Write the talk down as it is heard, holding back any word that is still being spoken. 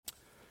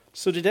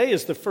So today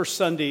is the first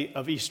Sunday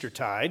of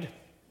Eastertide.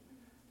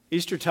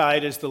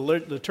 Eastertide is the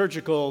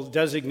liturgical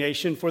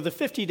designation for the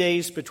 50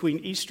 days between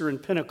Easter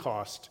and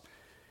Pentecost.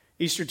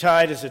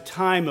 Eastertide is a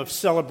time of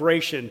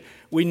celebration.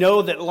 We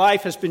know that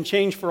life has been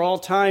changed for all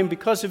time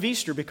because of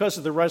Easter, because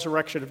of the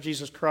resurrection of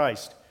Jesus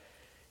Christ.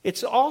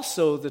 It's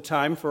also the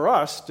time for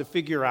us to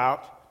figure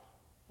out,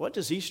 what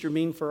does Easter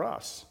mean for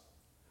us?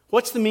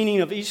 What's the meaning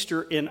of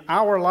Easter in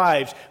our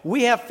lives?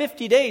 We have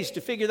 50 days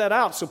to figure that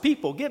out, so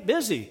people, get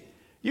busy.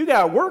 You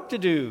got work to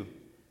do.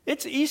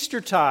 It's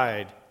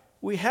Eastertide.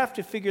 We have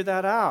to figure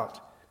that out.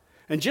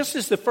 And just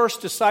as the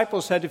first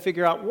disciples had to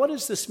figure out, what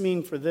does this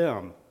mean for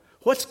them?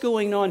 What's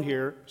going on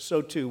here?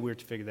 So too, we're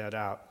to figure that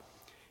out.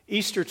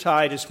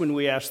 Eastertide is when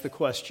we ask the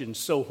question,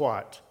 so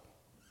what?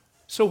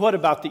 So what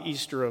about the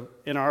Easter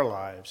in our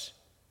lives?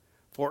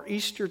 For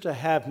Easter to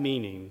have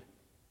meaning,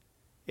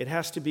 it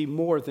has to be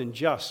more than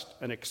just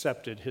an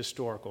accepted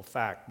historical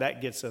fact. That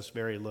gets us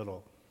very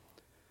little.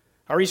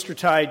 Our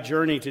Eastertide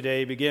journey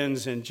today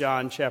begins in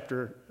John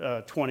chapter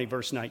 20,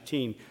 verse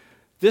 19.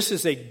 This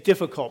is a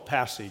difficult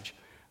passage.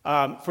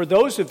 For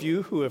those of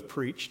you who have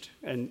preached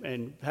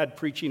and had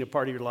preaching a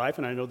part of your life,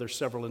 and I know there's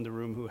several in the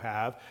room who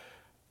have,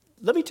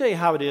 let me tell you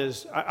how it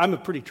is. I'm a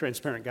pretty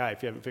transparent guy,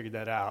 if you haven't figured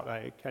that out.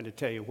 I kind of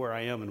tell you where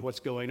I am and what's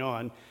going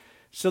on.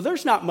 So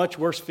there's not much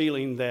worse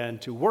feeling than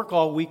to work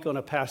all week on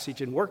a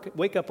passage and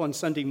wake up on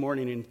Sunday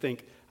morning and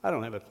think, I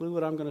don't have a clue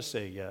what I'm going to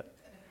say yet.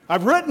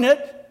 I've written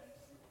it,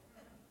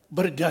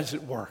 but it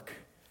doesn't work.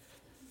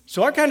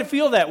 So I kind of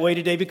feel that way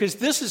today because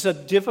this is a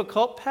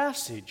difficult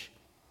passage.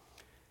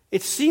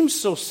 It seems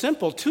so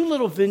simple. 2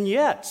 little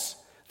vignettes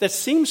that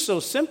seem so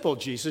simple.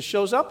 Jesus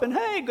shows up and,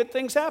 hey, good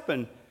things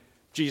happen.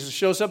 Jesus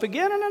shows up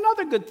again and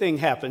another good thing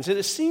happens. And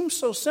it seems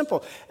so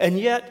simple. And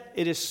yet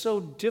it is so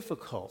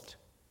difficult.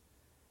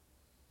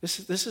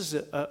 This is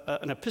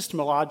an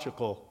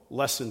epistemological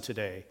lesson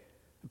today.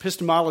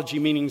 Epistemology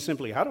meaning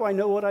simply, how do I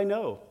know what I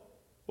know?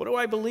 What do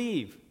I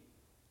believe?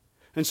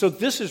 And so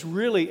this is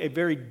really a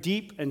very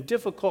deep and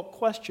difficult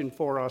question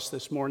for us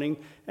this morning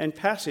and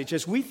passage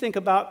as we think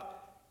about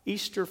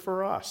Easter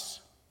for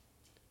us.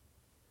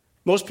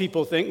 Most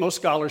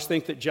scholars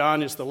think that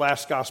John is the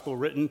last gospel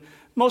written.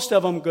 Most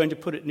of them are going to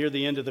put it near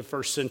the end of the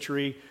first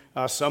century,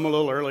 some a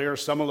little earlier,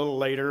 some a little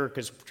later,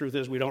 because the truth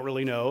is we don't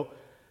really know.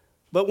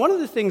 But one of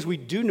the things we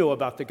do know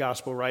about the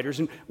gospel writers,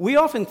 and we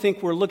often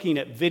think we're looking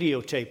at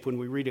videotape when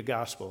we read a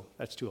gospel.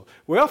 That's too old.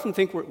 We often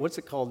think what's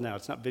it called now?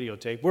 It's not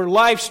videotape. We're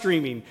live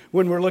streaming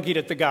when we're looking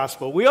at the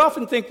gospel. We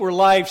often think we're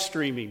live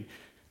streaming.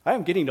 I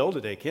am getting old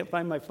today. Can't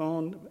find my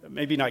phone.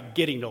 Maybe not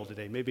getting old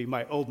today. Maybe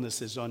my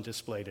oldness is on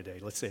display today.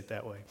 Let's say it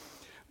that way.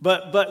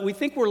 But we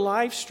think we're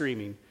live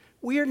streaming.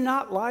 We are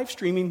not live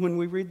streaming when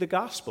we read the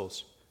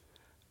gospels.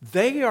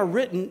 They are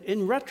written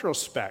in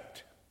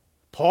retrospect.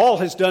 Paul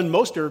has done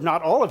most or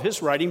not all of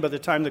his writing by the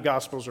time the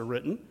Gospels are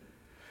written.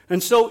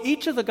 And so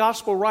each of the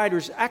Gospel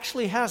writers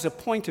actually has a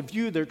point of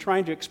view they're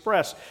trying to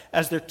express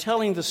as they're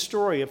telling the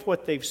story of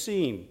what they've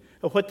seen,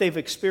 of what they've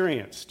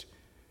experienced.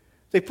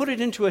 They put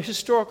it into a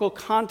historical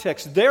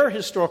context, their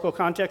historical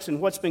context and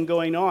what's been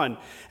going on.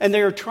 And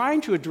they are trying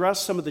to address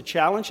some of the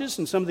challenges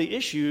and some of the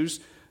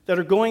issues that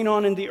are going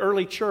on in the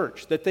early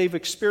church that they've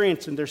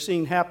experienced and they're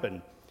seeing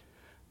happen.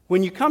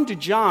 When you come to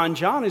John,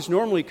 John is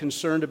normally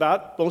concerned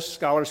about, most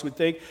scholars would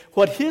think,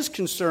 what his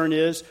concern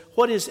is,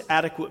 what is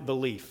adequate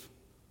belief?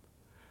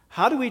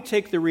 How do we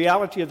take the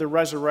reality of the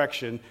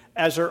resurrection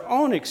as our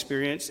own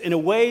experience in a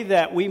way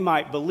that we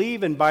might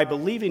believe, and by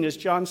believing, as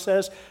John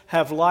says,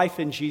 have life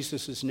in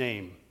Jesus'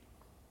 name?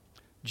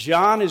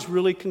 John is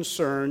really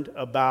concerned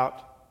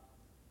about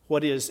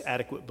what is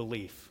adequate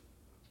belief.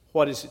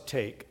 What does it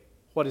take?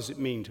 What does it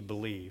mean to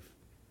believe?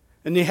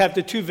 And they have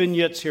the 2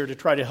 vignettes here to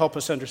try to help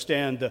us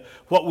understand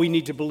what we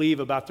need to believe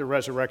about the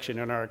resurrection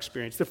in our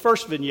experience. The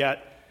first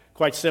vignette,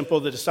 quite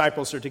simple. The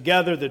disciples are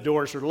together. The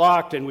doors are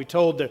locked. And we're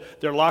told that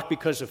they're locked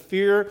because of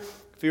fear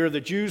of the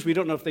Jews. We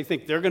don't know if they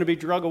think they're going to be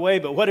drug away.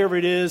 But whatever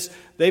it is,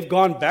 they've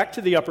gone back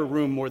to the upper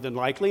room more than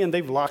likely. And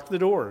they've locked the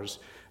doors.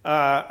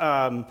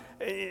 And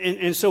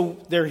so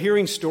they're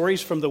hearing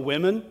stories from the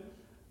women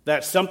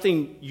that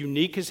something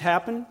unique has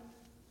happened.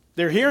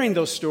 They're hearing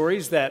those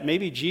stories that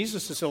maybe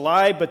Jesus is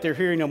alive, but they're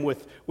hearing them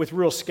with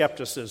real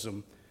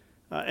skepticism.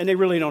 And they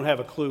really don't have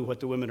a clue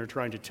what the women are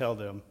trying to tell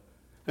them.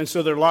 And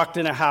so they're locked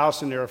in a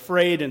house, and they're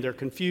afraid, and they're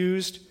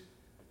confused,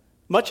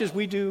 much as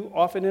we do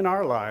often in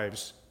our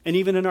lives, and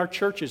even in our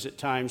churches at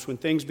times when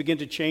things begin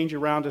to change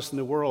around us in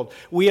the world.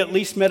 We, at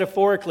least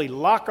metaphorically,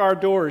 lock our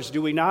doors,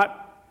 do we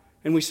not?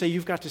 And we say,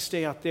 you've got to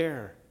stay out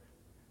there.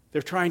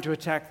 They're trying to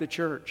attack the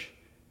church.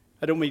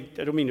 I don't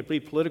mean to be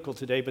political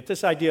today, but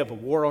this idea of a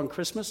war on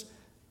Christmas,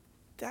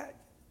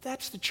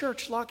 that's the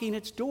church locking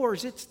its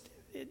doors.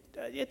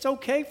 It's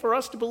okay for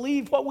us to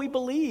believe what we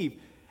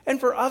believe and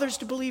for others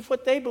to believe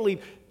what they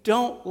believe.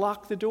 Don't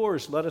lock the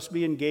doors. Let us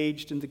be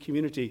engaged in the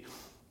community.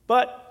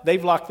 But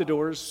they've locked the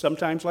doors,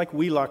 sometimes like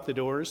we lock the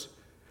doors.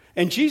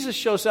 And Jesus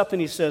shows up and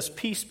he says,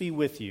 peace be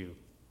with you.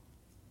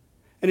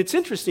 And it's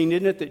interesting,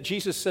 isn't it, that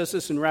Jesus says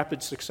this in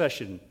rapid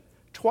succession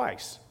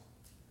twice.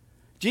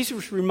 Jesus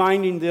was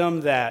reminding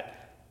them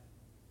that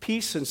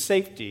peace and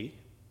safety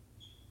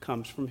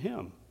comes from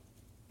him,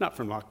 not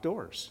from locked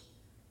doors.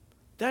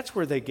 That's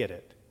where they get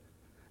it.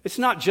 It's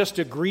not just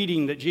a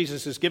greeting that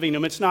Jesus is giving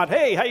them. It's not,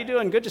 hey, how you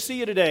doing? Good to see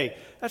you today.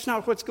 That's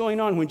not what's going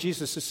on when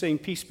Jesus is saying,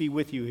 peace be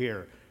with you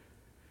here.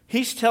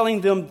 He's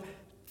telling them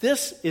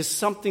this is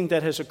something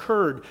that has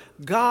occurred.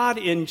 God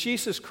in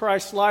Jesus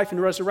Christ's life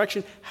and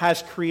resurrection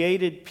has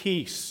created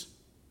peace.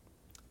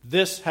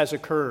 This has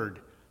occurred.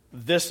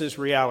 This is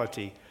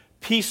reality.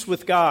 Peace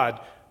with God.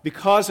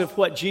 Because of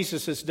what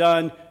Jesus has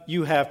done,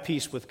 you have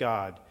peace with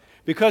God.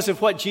 Because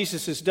of what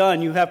Jesus has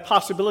done, you have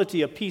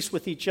possibility of peace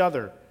with each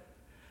other.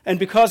 And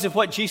because of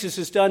what Jesus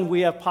has done,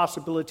 we have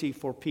possibility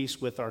for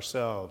peace with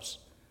ourselves.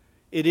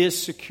 It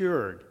is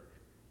secured.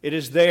 It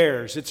is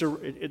theirs. It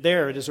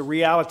is a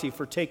reality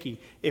for taking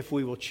if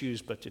we will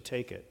choose but to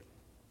take it.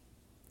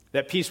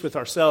 That peace with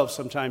ourselves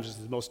sometimes is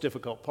the most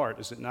difficult part,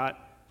 is it not?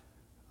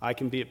 I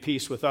can be at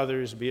peace with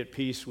others, be at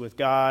peace with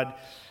God,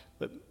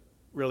 but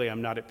really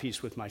I'm not at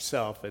peace with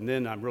myself, and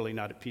then I'm really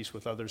not at peace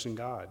with others and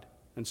God.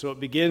 And so it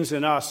begins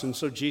in us, and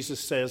so Jesus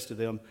says to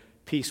them,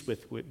 peace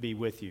be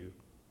with you.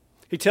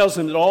 He tells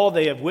them that all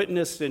they have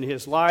witnessed in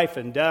his life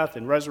and death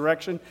and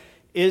resurrection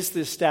is the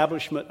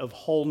establishment of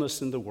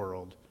wholeness in the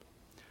world.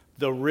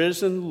 The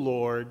risen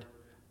Lord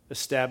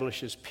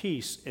establishes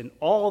peace, and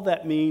all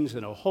that means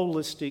in a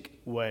holistic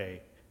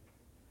way.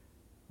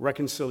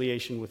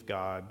 Reconciliation with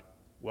God,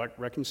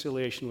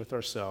 reconciliation with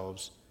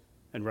ourselves,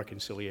 and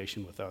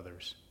reconciliation with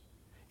others.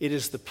 It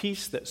is the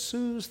peace that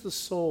soothes the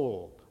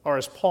soul, or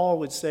as Paul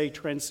would say,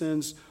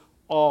 transcends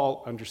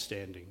all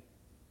understanding.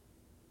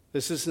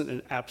 This isn't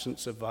an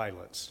absence of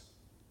violence.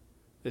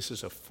 This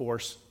is a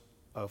force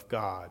of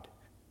God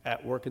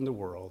at work in the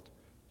world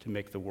to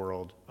make the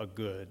world a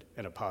good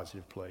and a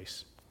positive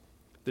place.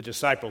 The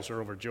disciples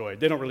are overjoyed.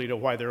 They don't really know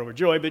why they're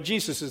overjoyed, but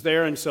Jesus is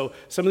there, and so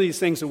some of these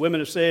things the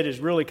women have said is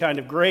really kind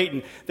of great,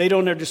 and they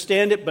don't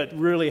understand it, but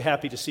really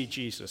happy to see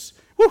Jesus.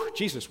 Whew,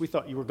 Jesus, we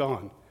thought you were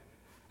gone.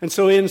 And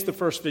so ends the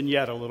first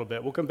vignette a little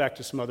bit. We'll come back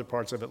to some other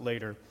parts of it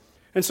later.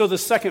 And so the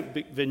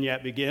second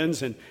vignette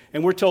begins, and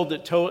we're told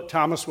that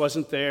Thomas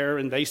wasn't there,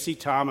 and they see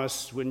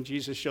Thomas. When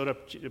Jesus showed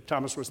up,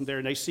 Thomas wasn't there,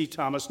 and they see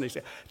Thomas, and they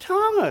say,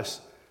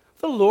 Thomas,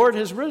 the Lord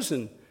has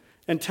risen.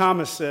 And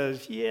Thomas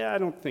says, yeah, I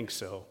don't think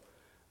so.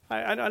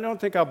 I don't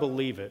think I'll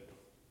believe it.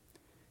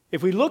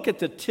 If we look at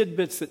the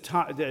tidbits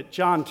that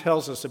John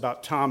tells us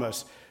about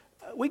Thomas,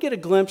 we get a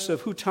glimpse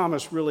of who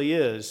Thomas really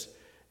is,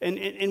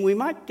 and we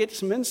might get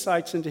some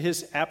insights into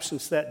his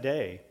absence that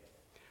day.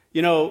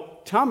 You know,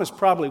 Thomas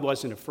probably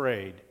wasn't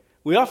afraid.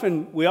 We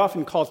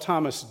often call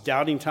Thomas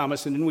Doubting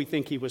Thomas, and then we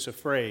think he was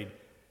afraid.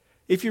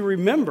 If you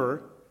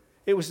remember,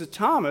 it was the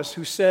Thomas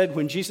who said,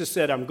 when Jesus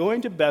said, I'm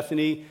going to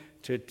Bethany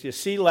to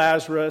see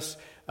Lazarus,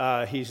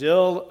 he's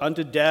ill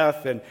unto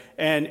death,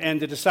 and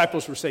the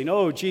disciples were saying,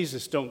 oh,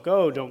 Jesus, don't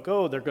go,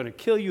 they're going to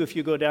kill you if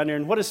you go down there.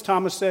 And what does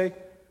Thomas say?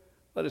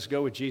 Let us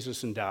go with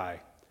Jesus and die.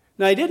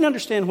 Now, he didn't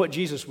understand what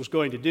Jesus was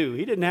going to do.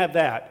 He didn't have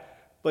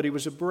that, but he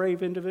was a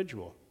brave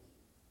individual.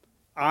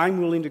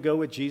 I'm willing to go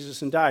with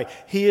Jesus and die.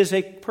 He is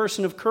a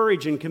person of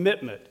courage and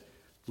commitment.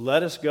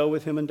 Let us go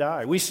with him and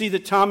die. We see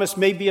that Thomas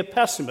may be a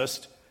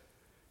pessimist.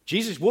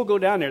 Jesus, we'll go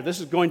down there.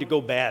 This is going to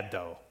go bad,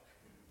 though.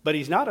 But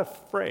he's not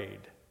afraid.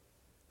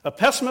 A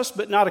pessimist,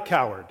 but not a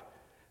coward.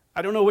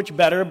 I don't know which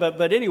better,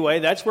 but anyway,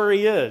 that's where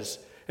he is.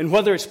 And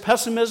whether it's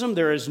pessimism,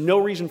 there is no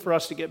reason for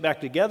us to get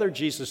back together.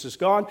 Jesus is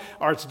gone.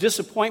 Or it's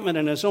disappointment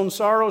and his own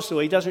sorrow, so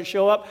he doesn't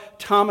show up.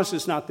 Thomas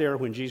is not there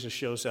when Jesus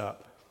shows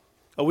up.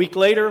 A week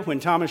later, when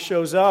Thomas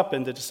shows up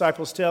and the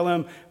disciples tell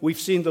him, we've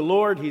seen the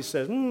Lord, he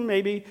says,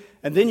 maybe.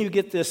 And then you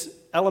get this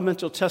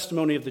elemental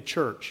testimony of the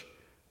church.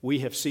 We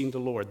have seen the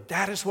Lord.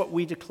 That is what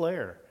we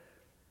declare.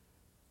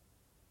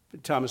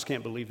 But Thomas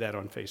can't believe that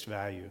on face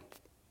value.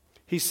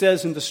 He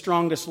says in the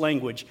strongest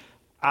language,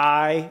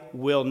 I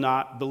will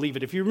not believe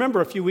it. If you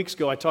remember a few weeks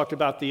ago, I talked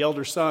about the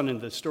elder son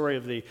and the story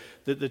of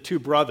the two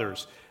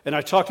brothers. And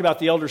I talked about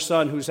the elder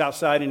son who's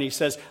outside and he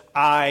says,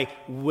 I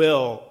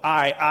will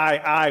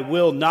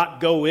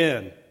not go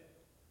in.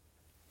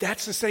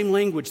 That's the same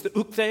language, the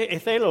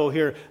ukthelo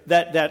here,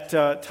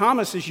 that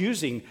Thomas is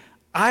using.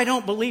 I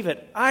don't believe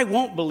it. I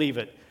won't believe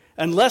it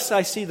unless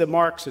I see the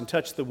marks and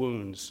touch the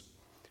wounds.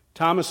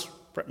 Thomas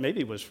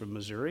maybe was from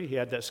Missouri. He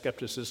had that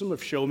skepticism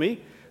of show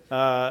me.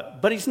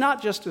 But he's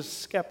not just a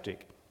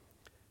skeptic.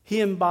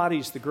 He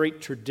embodies the great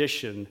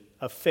tradition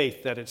of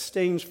faith that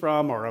abstains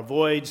from or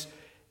avoids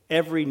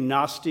every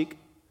Gnostic,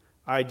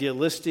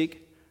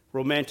 idealistic,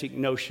 romantic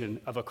notion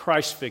of a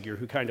Christ figure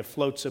who kind of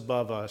floats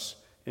above us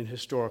in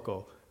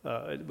historical,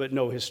 but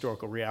no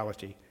historical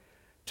reality.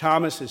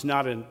 Thomas is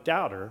not a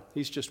doubter.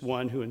 He's just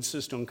one who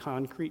insists on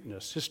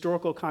concreteness,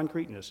 historical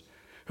concreteness,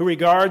 who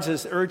regards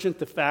as urgent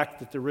the fact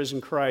that the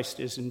risen Christ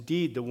is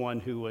indeed the one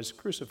who was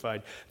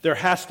crucified. There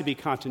has to be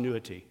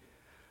continuity.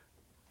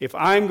 If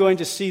I'm going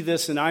to see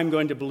this and I'm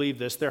going to believe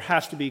this, there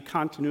has to be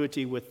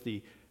continuity with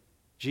the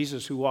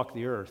Jesus who walked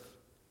the earth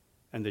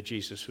and the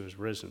Jesus who is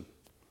risen.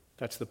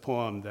 That's the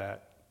poem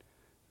that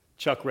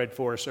Chuck read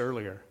for us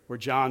earlier, where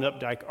John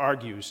Updike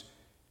argues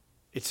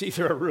It's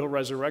either a real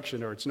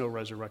resurrection or it's no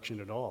resurrection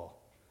at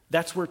all.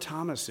 That's where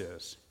Thomas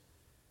is.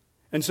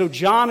 And so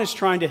John is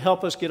trying to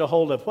help us get a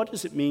hold of what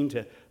does it mean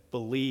to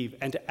believe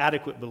and to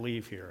adequate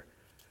believe here.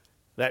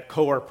 That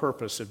core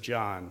purpose of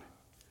John.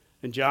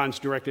 And John's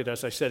directed,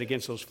 as I said,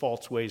 against those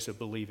false ways of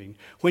believing.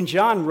 When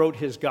John wrote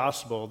his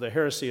gospel, the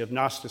heresy of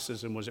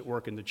Gnosticism was at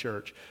work in the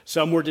church.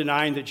 Some were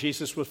denying that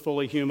Jesus was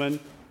fully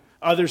human.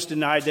 Others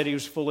denied that he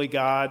was fully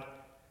God.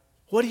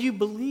 What do you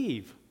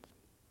believe?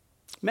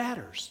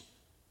 Matters.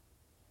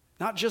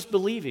 Not just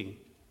believing.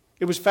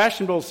 It was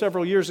fashionable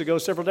several years ago,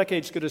 several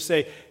decades ago, to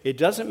say, it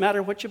doesn't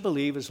matter what you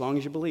believe as long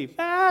as you believe.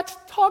 That's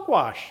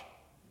hogwash.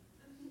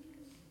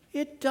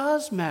 It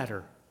does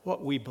matter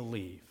what we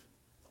believe.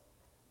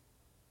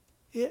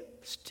 It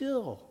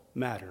still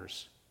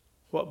matters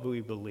what we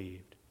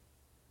believed.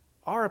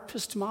 Our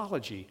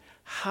epistemology,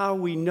 how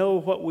we know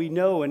what we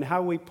know and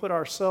how we put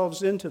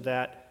ourselves into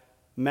that,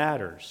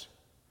 matters.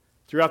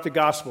 Throughout the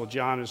gospel,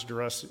 John is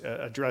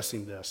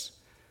addressing this.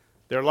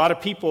 There are a lot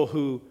of people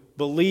who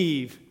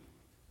believe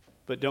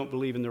but don't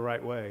believe in the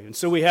right way. And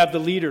so we have the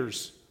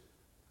leaders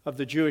of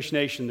the Jewish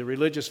nation, the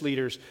religious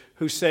leaders,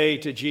 who say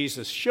to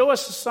Jesus, show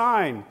us a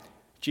sign.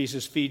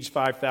 Jesus feeds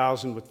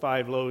 5,000 with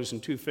 5 loaves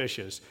and 2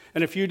 fishes.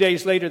 And a few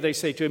days later they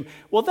say to him,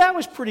 well, that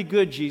was pretty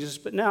good, Jesus,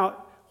 but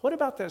now what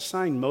about that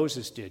sign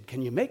Moses did?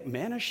 Can you make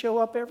manna show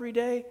up every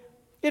day?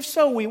 If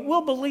so, we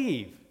will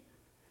believe.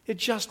 It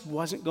just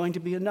wasn't going to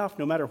be enough,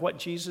 no matter what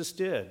Jesus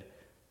did.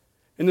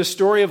 In the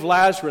story of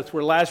Lazarus,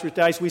 where Lazarus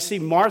dies, we see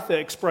Martha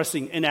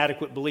expressing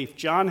inadequate belief.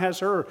 John has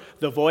her,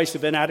 the voice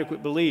of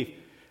inadequate belief.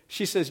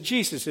 She says,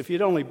 Jesus, if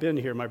you'd only been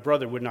here, my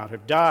brother would not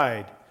have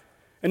died.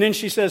 And then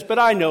she says, but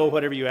I know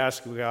whatever you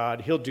ask of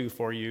God, he'll do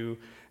for you.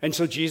 And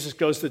so Jesus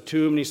goes to the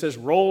tomb and he says,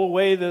 roll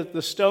away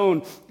the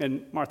stone.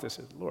 And Martha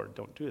says, Lord,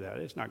 don't do that.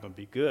 It's not going to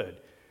be good.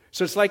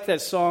 So it's like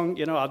that song,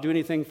 I'll do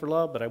anything for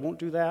love, but I won't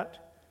do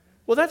that.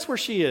 Well, that's where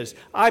she is.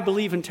 I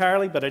believe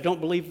entirely, but I don't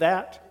believe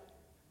that.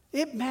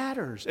 It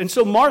matters. And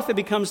so Martha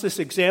becomes this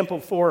example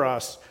for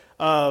us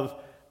of,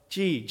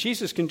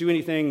 Jesus can do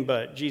anything,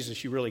 but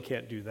Jesus, you really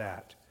can't do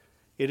that.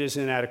 It is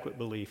inadequate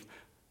belief.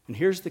 And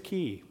here's the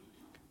key.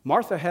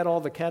 Martha had all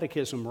the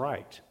catechism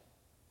right,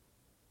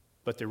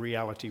 but the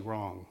reality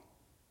wrong.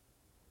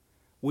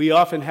 We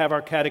often have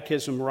our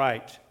catechism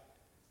right,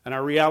 and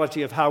our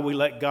reality of how we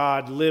let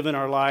God live in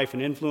our life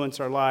and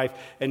influence our life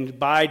and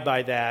abide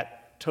by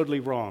that totally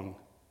wrong,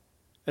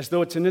 as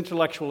though it's an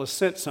intellectual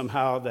assent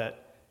somehow that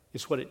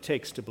is what it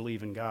takes to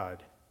believe in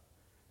God.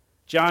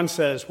 John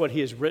says what he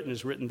has written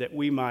is written that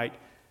we might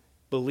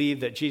believe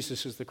that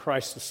Jesus is the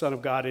Christ, the Son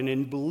of God, and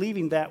in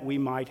believing that we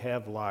might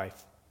have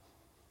life.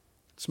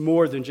 It's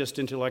more than just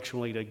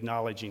intellectually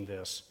acknowledging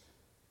this.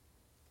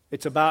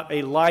 It's about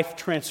a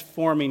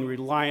life-transforming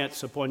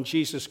reliance upon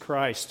Jesus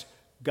Christ,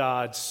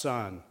 God's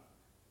Son.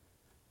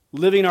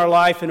 Living our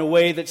life in a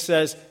way that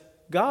says,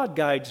 God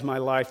guides my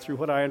life through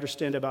what I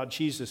understand about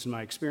Jesus and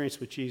my experience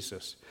with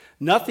Jesus.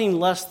 Nothing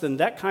less than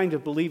that kind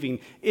of believing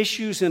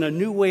issues in a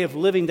new way of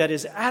living that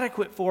is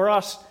adequate for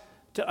us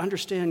to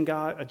understand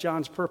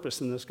John's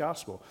purpose in this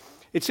gospel.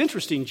 It's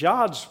interesting,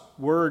 John's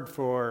word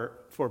for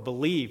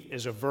believe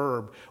is a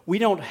verb. We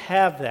don't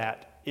have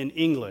that in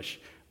English.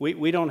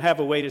 We don't have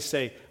a way to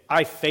say,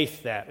 I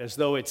faith that, as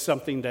though it's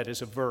something that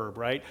is a verb,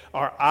 right?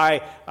 Or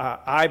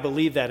I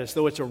believe that, as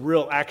though it's a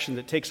real action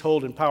that takes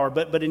hold and power.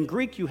 But in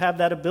Greek, you have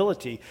that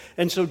ability.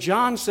 And so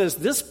John says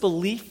this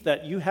belief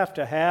that you have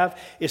to have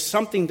is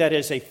something that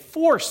is a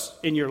force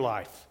in your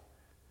life.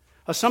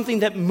 Something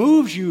that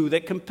moves you,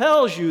 that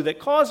compels you, that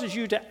causes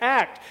you to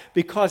act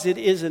because it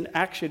is an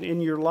action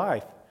in your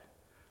life.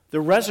 The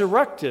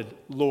resurrected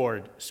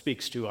Lord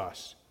speaks to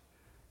us.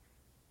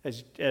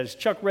 As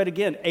Chuck read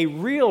again, a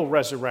real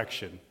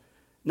resurrection.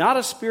 Not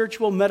a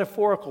spiritual,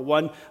 metaphorical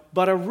one,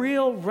 but a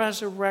real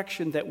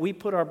resurrection that we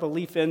put our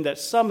belief in, that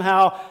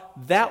somehow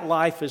that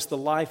life is the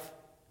life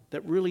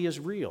that really is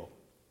real.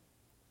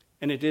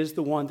 And it is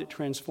the one that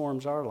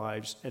transforms our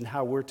lives and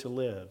how we're to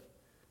live.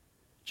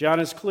 John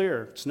is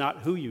clear. It's not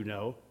who you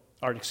know,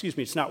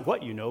 it's not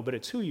what you know, but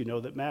it's who you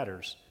know that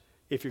matters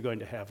if you're going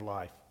to have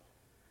life.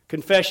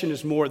 Confession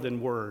is more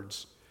than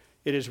words.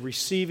 It is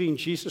receiving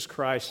Jesus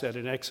Christ at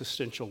an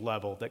existential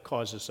level that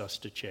causes us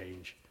to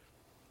change.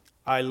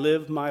 I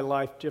live my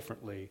life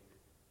differently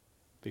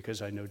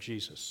because I know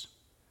Jesus.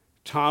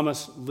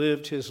 Thomas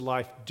lived his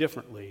life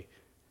differently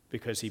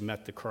because he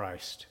met the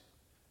Christ.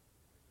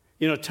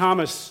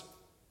 Thomas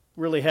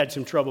really had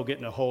some trouble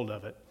getting a hold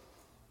of it.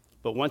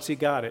 But once he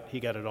got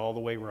it all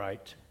the way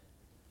right.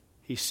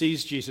 He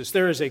sees Jesus.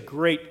 There is a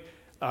great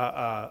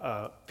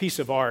piece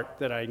of art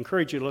that I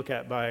encourage you to look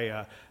at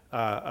by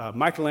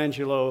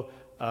Michelangelo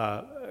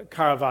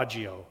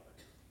Caravaggio.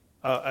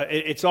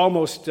 It's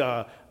almost,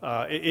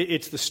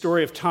 it's the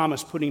story of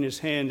Thomas putting his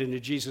hand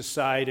into Jesus'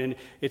 side, and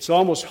it's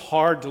almost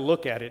hard to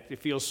look at it. It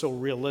feels so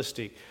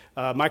realistic.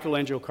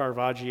 Michelangelo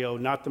Caravaggio,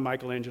 not the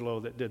Michelangelo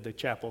that did the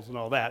chapels and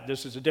all that.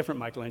 This is a different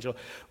Michelangelo.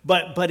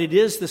 But it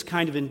is this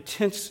kind of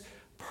intense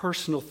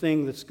personal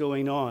thing that's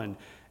going on.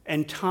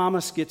 And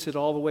Thomas gets it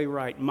all the way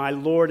right. My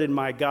Lord and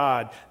my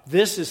God.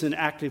 This is an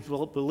active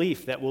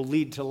belief that will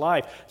lead to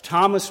life.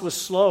 Thomas was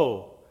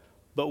slow,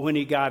 but when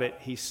he got it,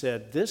 he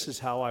said, this is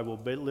how I will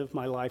live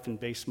my life and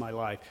base my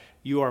life.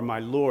 You are my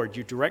Lord.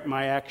 You direct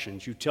my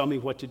actions. You tell me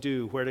what to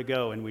do, where to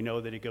go. And we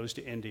know that he goes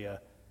to India.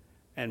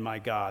 And my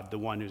God, the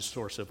one who's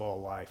source of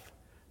all life.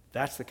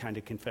 That's the kind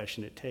of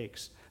confession it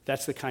takes.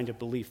 That's the kind of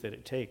belief that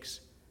it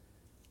takes.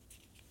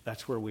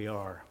 That's where we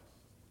are.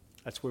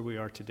 That's where we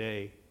are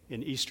today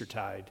in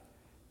Eastertide.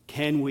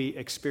 Can we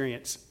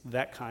experience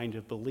that kind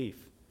of belief?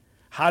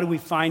 How do we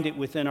find it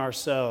within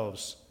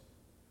ourselves?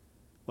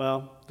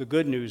 Well, the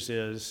good news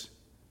is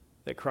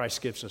that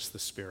Christ gives us the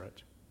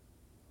Spirit.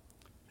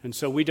 And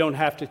so we don't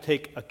have to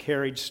take a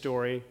carried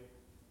story.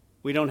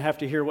 We don't have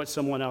to hear what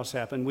someone else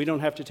happened. We don't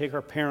have to take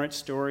our parents'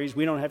 stories.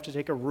 We don't have to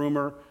take a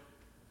rumor.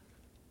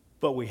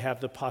 But we have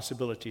the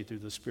possibility through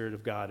the Spirit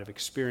of God of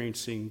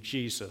experiencing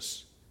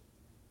Jesus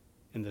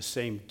in the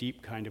same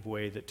deep kind of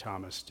way that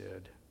Thomas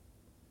did.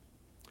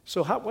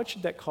 So what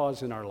should that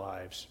cause in our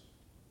lives?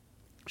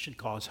 It should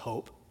cause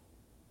hope,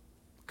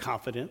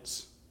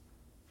 confidence,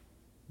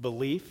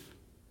 belief.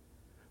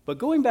 But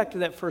going back to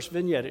that first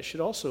vignette, it should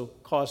also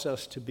cause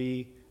us to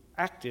be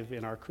active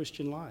in our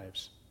Christian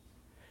lives.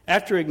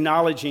 After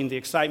acknowledging the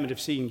excitement of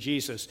seeing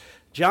Jesus,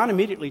 John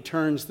immediately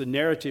turns the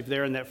narrative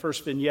there in that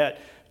first vignette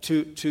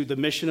to the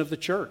mission of the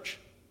church.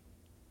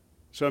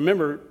 So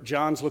remember,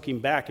 John's looking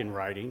back in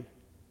writing.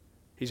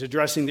 He's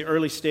addressing the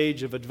early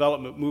stage of a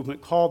development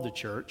movement called the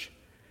church.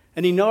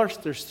 And he knows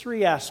there's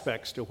three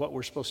aspects to what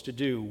we're supposed to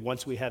do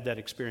once we have that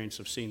experience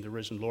of seeing the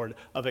risen Lord,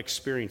 of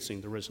experiencing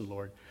the risen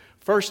Lord.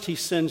 First, he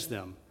sends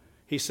them.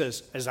 He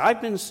says, as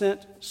I've been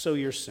sent, so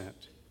you're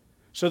sent.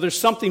 So there's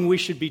something we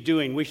should be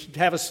doing. We should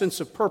have a sense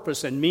of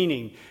purpose and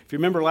meaning. If you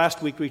remember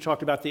last week, we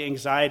talked about the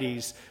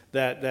anxieties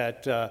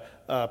that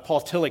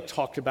Paul Tillich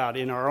talked about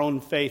in our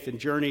own faith and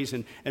journeys.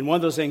 And one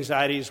of those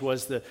anxieties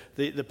was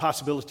the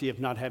possibility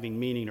of not having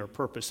meaning or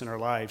purpose in our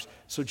lives.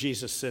 So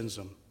Jesus sends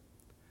them.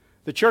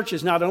 The church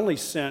is not only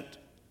sent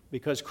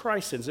because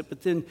Christ sends it,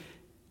 but then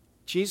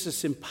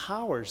Jesus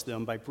empowers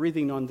them by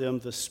breathing on them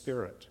the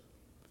Spirit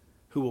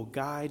who will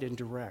guide and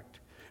direct.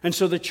 And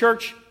so the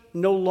church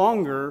no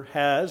longer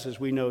has, as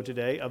we know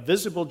today, a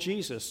visible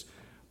Jesus,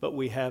 but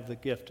we have the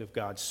gift of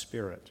God's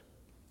Spirit.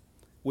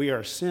 We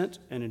are sent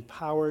and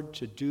empowered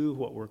to do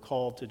what we're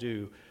called to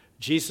do.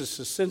 Jesus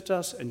has sent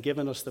us and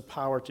given us the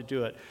power to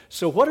do it.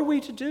 So what are we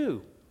to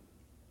do?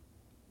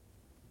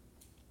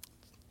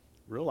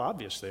 Real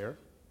obvious there.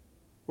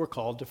 We're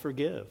called to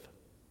forgive.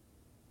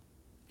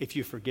 If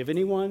you forgive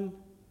anyone,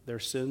 their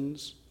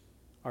sins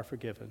are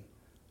forgiven.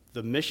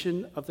 The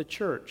mission of the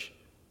church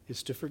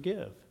is to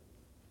forgive.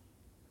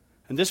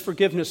 And this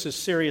forgiveness is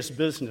serious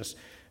business.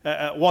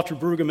 Walter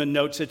Brueggemann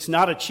notes it's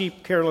not a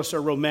cheap, careless,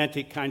 or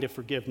romantic kind of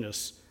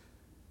forgiveness.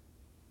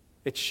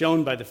 It's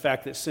shown by the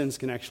fact that sins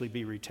can actually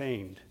be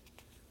retained.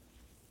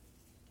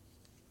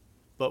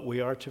 But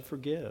we are to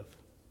forgive.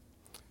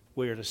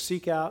 We are to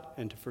seek out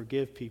and to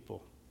forgive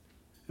people.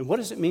 And what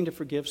does it mean to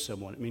forgive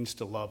someone? It means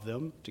to love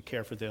them, to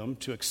care for them,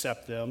 to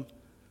accept them,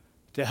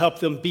 to help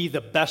them be the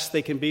best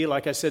they can be.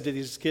 Like I said to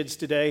these kids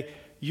today,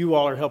 you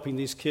all are helping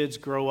these kids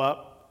grow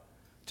up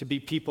to be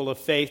people of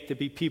faith, to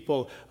be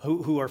people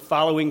who are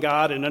following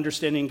God and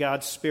understanding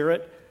God's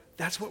Spirit.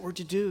 That's what we're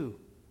to do,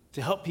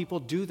 to help people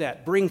do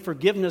that. Bring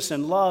forgiveness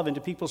and love into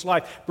people's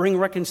life. Bring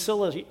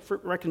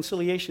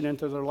reconciliation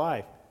into their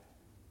life.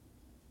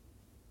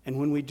 And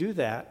when we do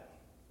that,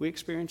 we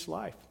experience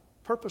life,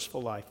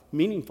 purposeful life,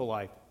 meaningful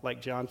life,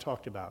 like John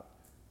talked about.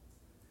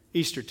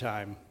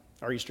 Eastertide,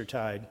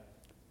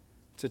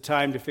 it's a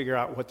time to figure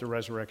out what the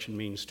resurrection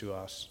means to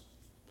us.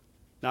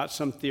 Not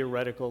some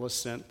theoretical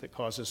assent that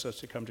causes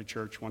us to come to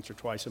church once or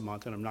twice a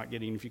month. And I'm not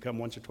getting, if you come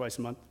once or twice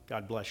a month,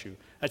 God bless you.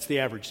 That's the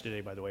average today,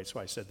 by the way. That's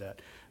why I said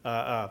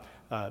that.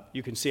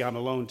 You can see I'm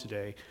alone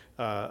today.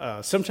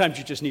 Sometimes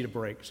you just need a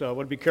break. So I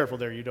want to be careful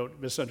there. You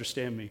don't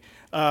misunderstand me.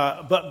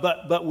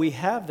 But we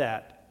have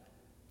that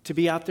to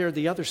be out there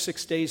the other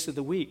 6 days of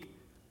the week,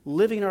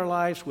 living our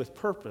lives with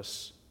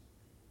purpose,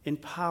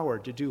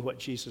 empowered to do what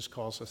Jesus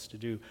calls us to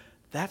do.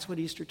 That's what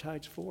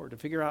Eastertide's for, to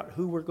figure out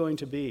who we're going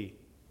to be.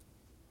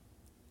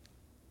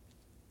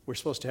 We're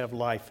supposed to have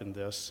life in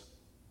this.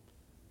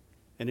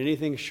 And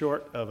anything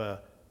short of an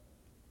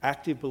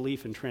active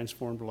belief in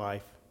transformed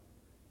life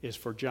is,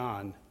 for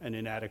John, an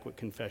inadequate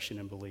confession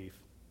and belief.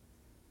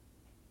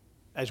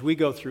 As we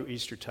go through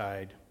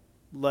Eastertide,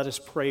 let us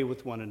pray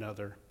with one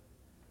another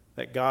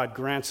that God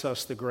grants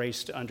us the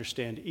grace to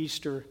understand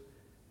Easter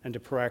and to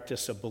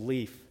practice a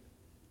belief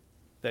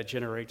that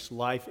generates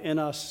life in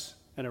us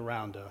and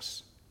around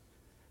us.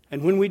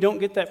 And when we don't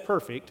get that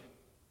perfect,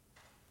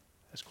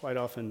 as quite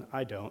often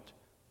I don't,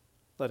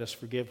 let us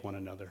forgive one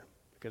another,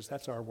 because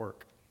that's our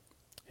work.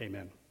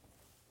 Amen.